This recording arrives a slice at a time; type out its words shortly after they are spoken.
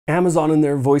Amazon and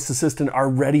their voice assistant are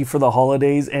ready for the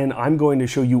holidays, and I'm going to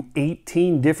show you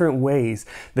 18 different ways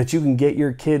that you can get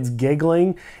your kids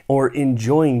giggling or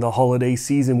enjoying the holiday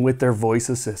season with their voice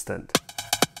assistant.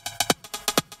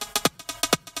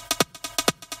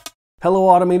 Hello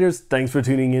Automators, thanks for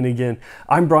tuning in again.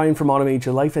 I'm Brian from Automate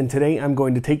Your Life, and today I'm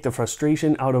going to take the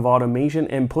frustration out of automation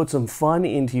and put some fun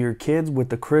into your kids with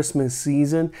the Christmas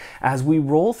season as we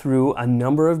roll through a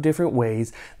number of different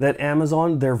ways that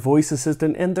Amazon, their voice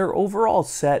assistant, and their overall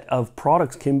set of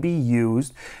products can be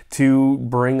used to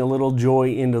bring a little joy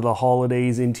into the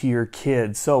holidays into your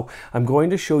kids. So I'm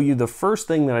going to show you the first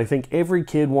thing that I think every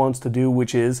kid wants to do,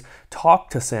 which is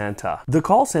talk to Santa. The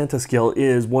Call Santa skill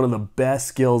is one of the best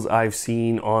skills I've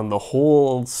seen on the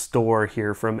whole store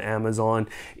here from Amazon.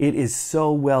 It is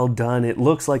so well done. It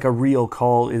looks like a real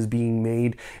call is being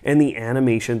made, and the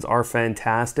animations are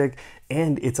fantastic,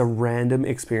 and it's a random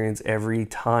experience every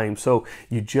time. So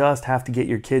you just have to get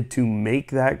your kid to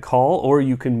make that call, or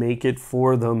you can make it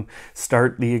for them,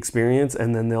 start the experience,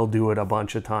 and then they'll do it a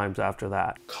bunch of times after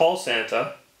that. Call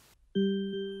Santa.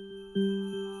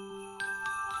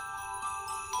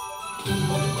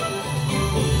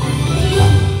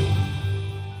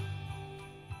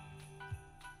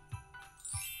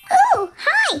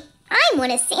 I'm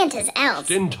one of Santa's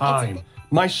elves. In time.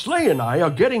 My sleigh and I are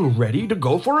getting ready to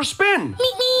go for a spin.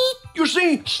 You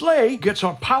see, sleigh gets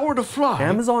our power to fly.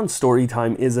 Amazon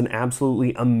Storytime is an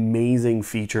absolutely amazing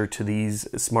feature to these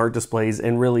smart displays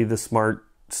and really the smart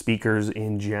speakers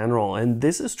in general, and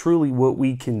this is truly what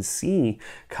we can see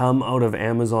come out of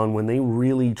Amazon when they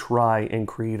really try and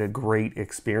create a great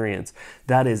experience.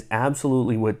 That is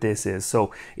absolutely what this is.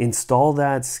 So install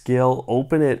that skill,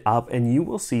 open it up, and you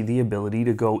will see the ability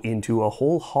to go into a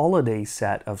whole holiday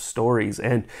set of stories,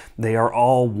 and they are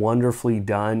all wonderfully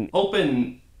done.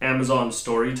 Open Amazon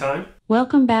Storytime.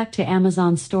 Welcome back to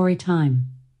Amazon Storytime.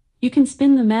 You can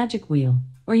spin the magic wheel,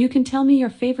 or you can tell me your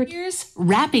favorite. Here's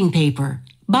Wrapping Paper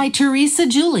by Teresa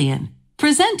Julian,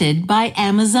 presented by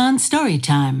Amazon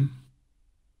Storytime.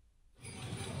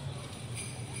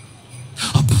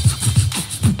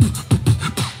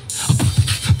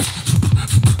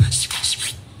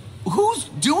 Who's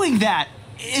doing that?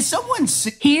 Is someone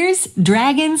sick? Here's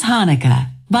Dragon's Hanukkah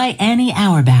by Annie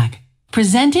Auerbach,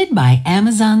 presented by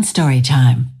Amazon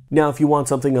Storytime. Now, if you want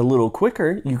something a little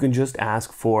quicker, you can just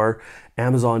ask for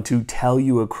Amazon to tell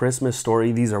you a Christmas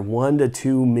story. These are 1 to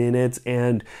 2 minutes,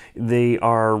 and they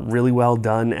are really well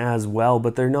done as well,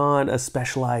 but they're not a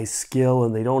specialized skill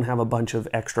and they don't have a bunch of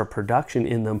extra production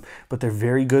in them, but they're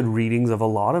very good readings of a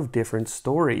lot of different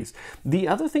stories. The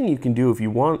other thing you can do if you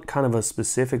want kind of a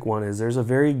specific one is there's a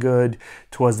very good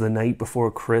 'Twas the Night Before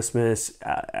Christmas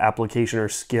application or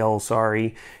skill,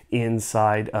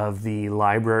 inside of the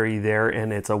library there,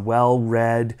 and it's a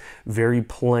well-read, very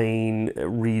plain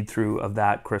read-through of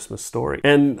that Christmas story.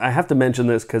 And I have to mention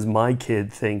this because my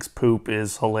kid thinks poop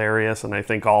is hilarious, and I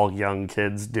think all young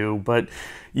kids do, but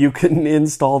you can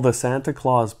install the Santa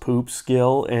Claus poop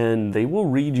skill and they will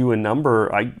read you a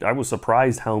number. I was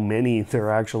surprised how many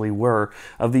there actually were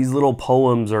of these little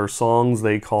poems or songs,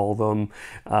 they call them,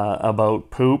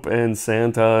 about poop and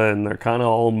Santa, and they're kind of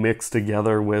all mixed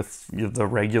together with the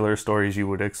regular stories you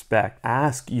would expect.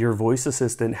 Ask your voice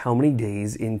assistant how many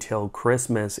days until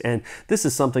Christmas, and this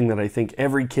is something that I think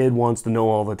every kid wants to know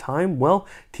all the time. Well,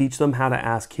 teach them how to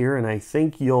ask here, and I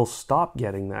think you'll stop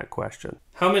getting that question.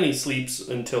 How many sleeps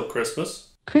until Christmas?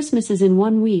 Christmas is in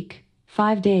 1 week,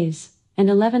 5 days, and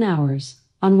 11 hours,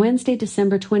 on Wednesday,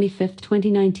 December 25th,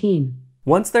 2019.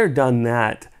 Once they're done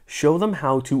that, show them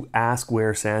how to ask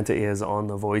where Santa is on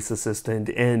the voice assistant,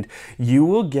 and you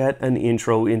will get an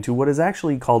intro into what is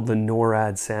actually called the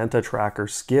NORAD Santa Tracker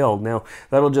skill. Now,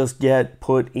 that'll just get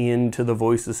put into the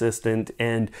voice assistant,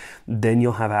 and then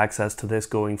you'll have access to this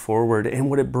going forward. And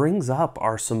what it brings up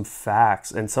are some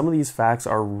facts, and some of these facts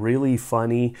are really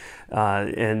funny,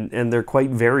 and they're quite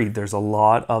varied. There's a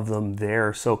lot of them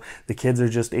there, so the kids are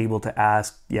just able to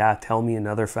ask, yeah, tell me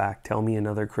another fact, tell me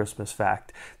another Christmas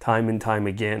fact, time and time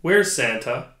again. Where's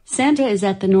Santa? Santa is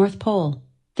at the North Pole.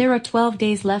 There are 12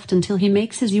 days left until he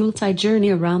makes his Yuletide journey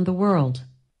around the world.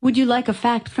 Would you like a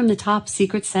fact from the top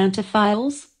secret Santa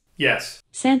files? Yes.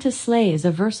 Santa's sleigh is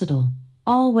a versatile,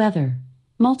 all-weather,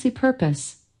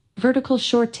 multi-purpose, vertical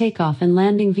short takeoff and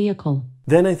landing vehicle.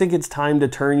 Then I think it's time to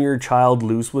turn your child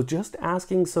loose with just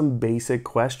asking some basic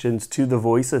questions to the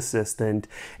voice assistant.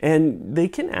 And they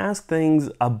can ask things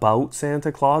about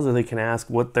Santa Claus, or they can ask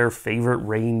what their favorite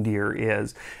reindeer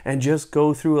is, and just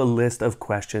go through a list of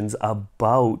questions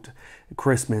about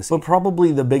Christmas. But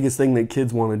probably the biggest thing that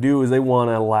kids want to do is they want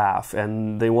to laugh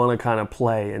and they want to kind of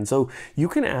play. And so you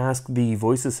can ask the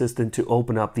voice assistant to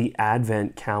open up the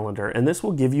Advent calendar, and this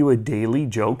will give you a daily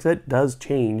joke that does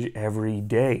change every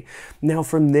day. Now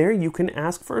from there you can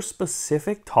ask for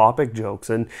specific topic jokes,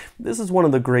 and this is one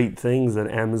of the great things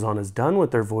that Amazon has done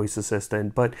with their voice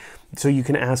assistant. But so you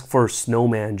can ask for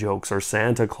snowman jokes or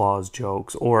Santa Claus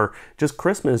jokes or just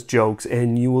Christmas jokes,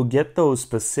 and you will get those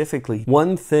specifically.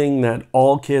 One thing that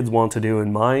all kids want to do,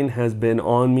 and mine has been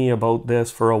on me about this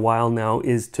for a while now,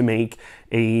 is to make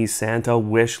a Santa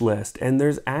wish list. And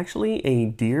there's actually a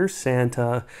Dear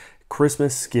Santa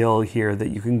Christmas skill here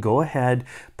that you can go ahead,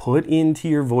 put into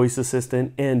your voice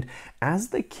assistant, and as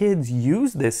the kids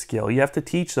use this skill, you have to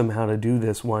teach them how to do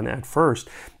this one at first.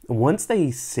 Once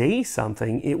they say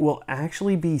something, it will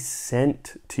actually be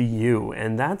sent to you,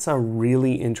 and that's a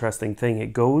really interesting thing.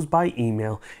 It goes by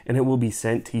email and it will be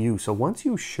sent to you. So once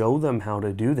you show them how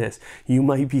to do this, you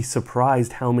might be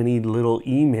surprised how many little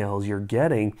emails you're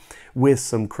getting with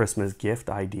some Christmas gift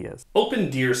ideas. Open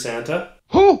Dear Santa.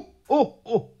 Ho! Oh,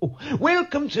 oh, oh.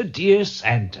 Welcome to Dear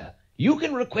Santa. You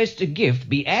can request a gift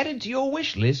be added to your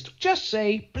wish list. Just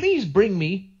say, please bring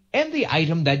me, and the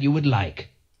item that you would like.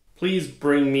 Please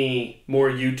bring me more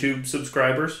YouTube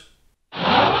subscribers.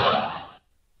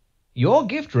 Your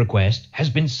gift request has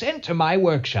been sent to my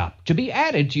workshop to be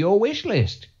added to your wish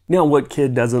list. Now, what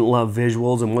kid doesn't love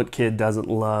visuals, and what kid doesn't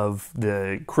love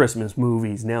the Christmas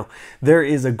movies? Now, there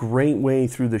is a great way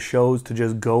through the shows to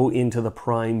just go into the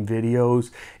Prime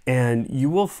videos, and you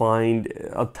will find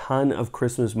a ton of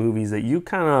Christmas movies that you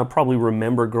kind of probably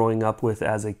remember growing up with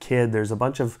as a kid. There's a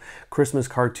bunch of Christmas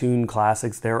cartoon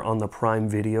classics there on the Prime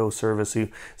Video service.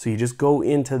 So you just go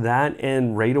into that,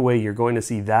 and right away you're going to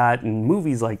see that, and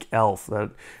movies like Elf that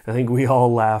I think we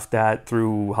all laughed at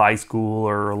through high school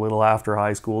or a little after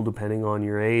high school, depending on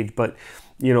your age. But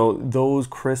you know, those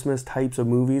Christmas types of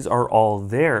movies are all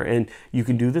there, and you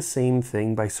can do the same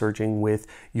thing by searching with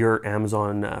your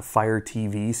Amazon Fire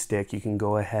TV stick. You can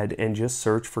go ahead and just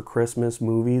search for Christmas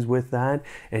movies with that,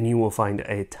 and you will find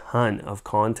a ton of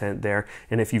content there.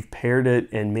 And if you've paired it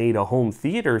and made a home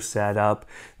theater setup,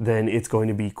 then it's going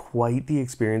to be quite the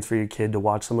experience for your kid to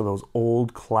watch some of those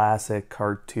old classic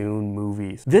cartoon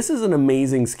movies. This is an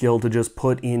amazing skill to just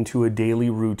put into a daily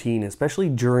routine, especially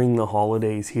during the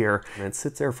holidays here. And it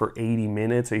sits there for 80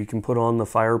 minutes, or you can put on the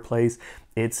fireplace.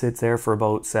 It sits there for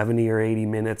about 70 or 80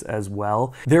 minutes as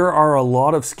well. There are a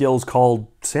lot of skills called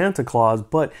Santa Claus,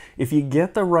 but if you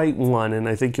get the right one, and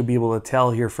I think you'll be able to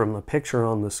tell here from the picture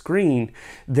on the screen,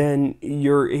 then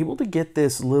you're able to get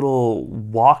this little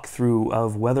walkthrough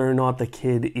of whether or not the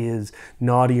kid is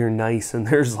naughty or nice. And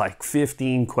there's like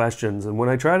 15 questions. And when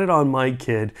I tried it on my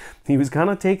kid, he was kind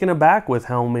of taken aback with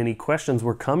how many questions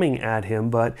were coming at him,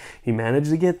 but he managed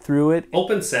to get through it.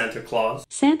 Open Santa Claus.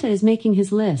 Santa is making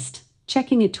his list,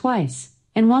 checking it twice,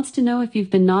 and wants to know if you've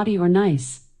been naughty or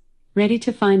nice. Ready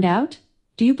to find out?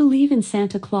 Do you believe in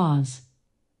Santa Claus?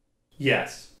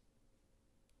 Yes.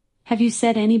 Have you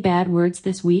said any bad words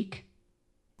this week?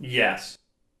 Yes.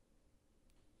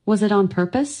 Was it on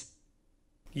purpose?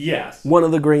 Yes. One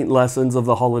of the great lessons of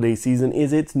the holiday season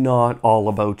is it's not all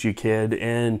about you, kid.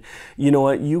 And you know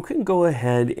what? You can go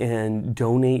ahead and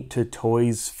donate to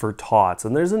Toys for Tots.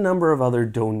 And there's a number of other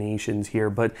donations here,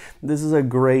 but this is a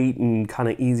great and kind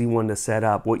of easy one to set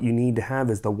up. What you need to have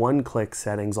is the one-click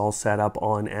settings all set up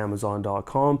on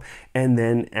Amazon.com. And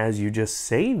then as you just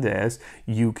say this,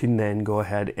 you can then go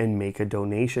ahead and make a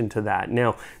donation to that.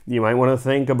 Now, you might want to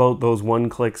think about those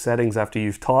one-click settings after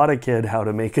you've taught a kid how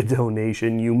to make a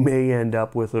donation. You may end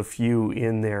up with a few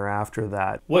in there after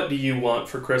that. What do you want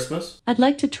for Christmas? I'd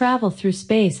like to travel through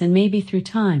space and maybe through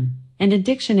time, and a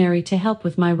dictionary to help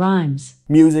with my rhymes.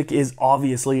 Music is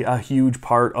obviously a huge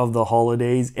part of the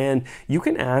holidays, and you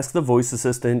can ask the voice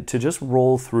assistant to just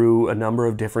roll through a number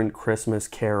of different Christmas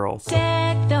carols.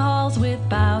 Deck the halls with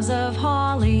boughs of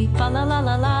holly, fa la la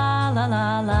la la la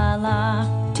la la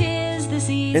la. 'Tis the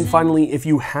season. And finally, if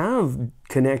you have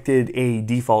connected a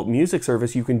default music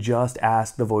service, you can just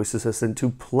ask the voice assistant to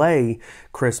play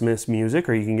Christmas music,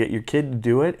 or you can get your kid to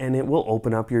do it, and it will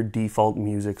open up your default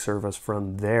music service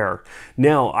from there.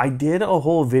 Now, I did a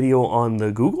whole video on the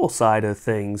Google side of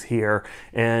things here,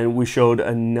 and we showed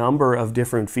a number of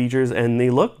different features, and they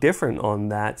look different on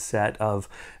that set of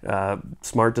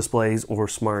smart displays or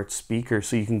smart speakers.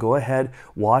 So you can go ahead,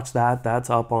 watch that. That's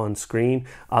up on screen.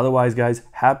 Otherwise, guys,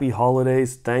 happy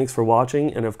holidays. Thanks for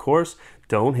watching, and of course,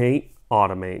 don't hate,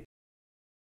 automate.